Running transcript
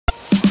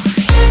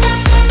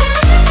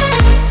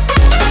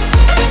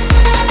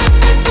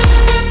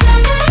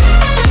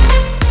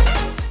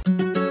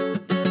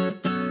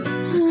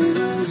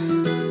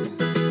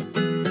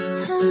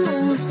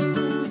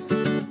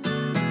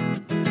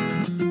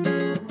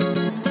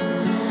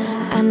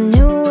I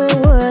knew it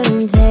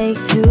wouldn't take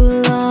too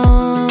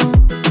long.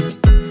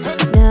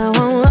 Now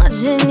I'm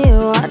watching you,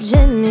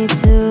 watching me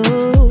too.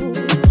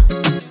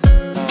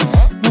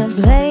 They're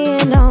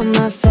playing all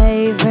my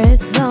favorite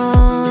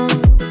songs,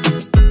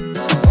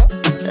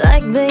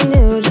 like they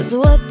knew just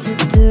what to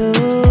do.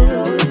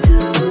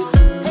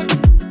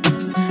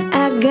 I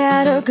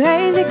got a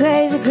crazy,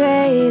 crazy,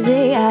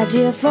 crazy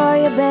idea for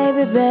you,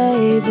 baby,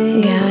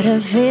 baby. Got a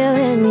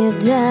feeling you're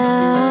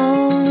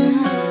down,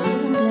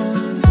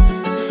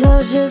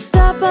 so just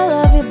stop, I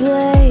love you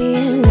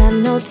playing. Got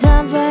no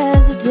time for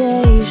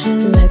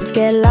hesitation. Let's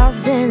get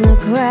lost in the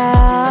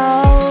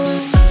crowd.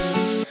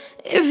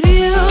 If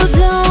you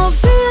don't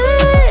feel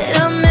it,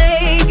 I'll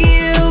make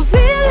you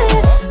feel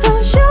it.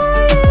 I'll show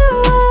you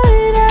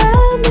what I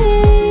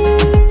mean.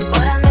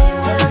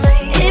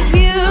 If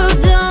you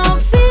don't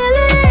feel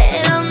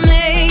it, I'll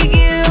make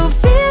you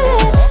feel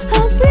it.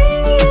 I'll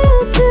bring you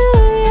to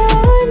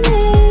your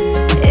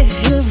knees. If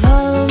you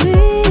follow me,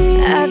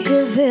 I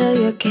could feel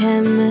your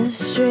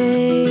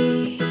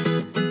chemistry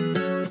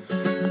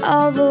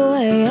all the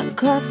way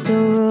across the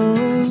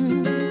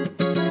room.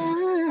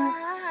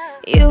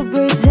 You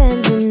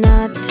pretending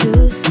not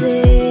to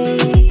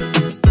see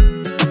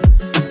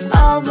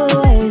all the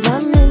ways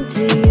I'm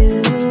into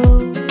you.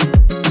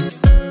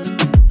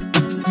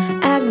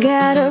 I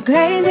got a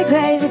crazy,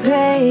 crazy,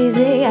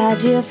 crazy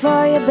idea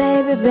for you,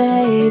 baby,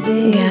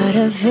 baby. Got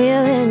a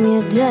feeling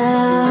you're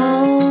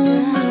down,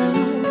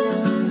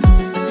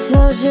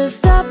 so just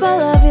stop, I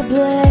love you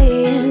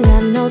playing.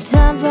 Got no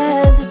time for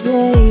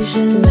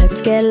hesitation.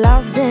 Let's get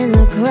lost in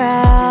the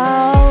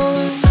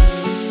crowd.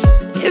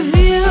 If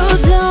you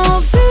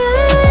don't feel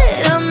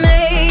it, I'll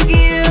make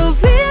you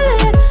feel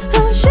it.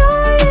 I'll show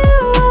you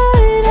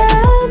what I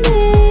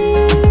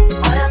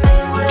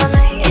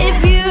mean. If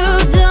you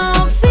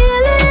don't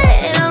feel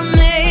it, I'll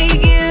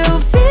make you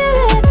feel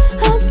it.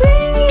 I'll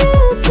bring you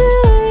to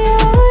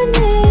your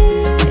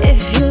knees. If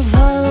you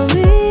follow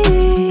me,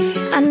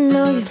 I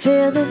know you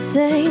feel the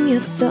same.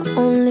 You're the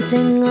only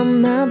thing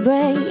on my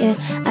brain, yeah.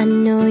 I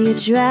know you're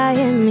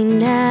trying me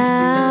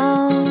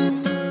now.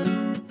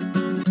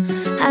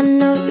 I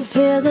know you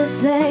feel the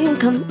same.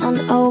 Come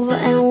on over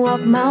and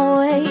walk my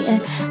way, yeah.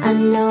 I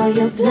know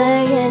you're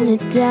playing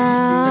it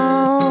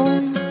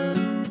down.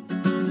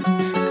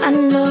 I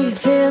know you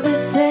feel the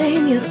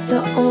same. You're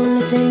the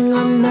only thing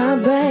on my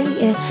brain,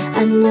 yeah.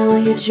 I know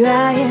you're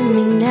trying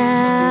me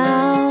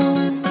now.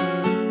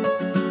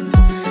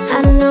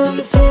 I know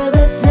you feel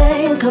the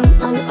same. Come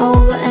on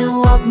over and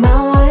walk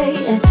my way.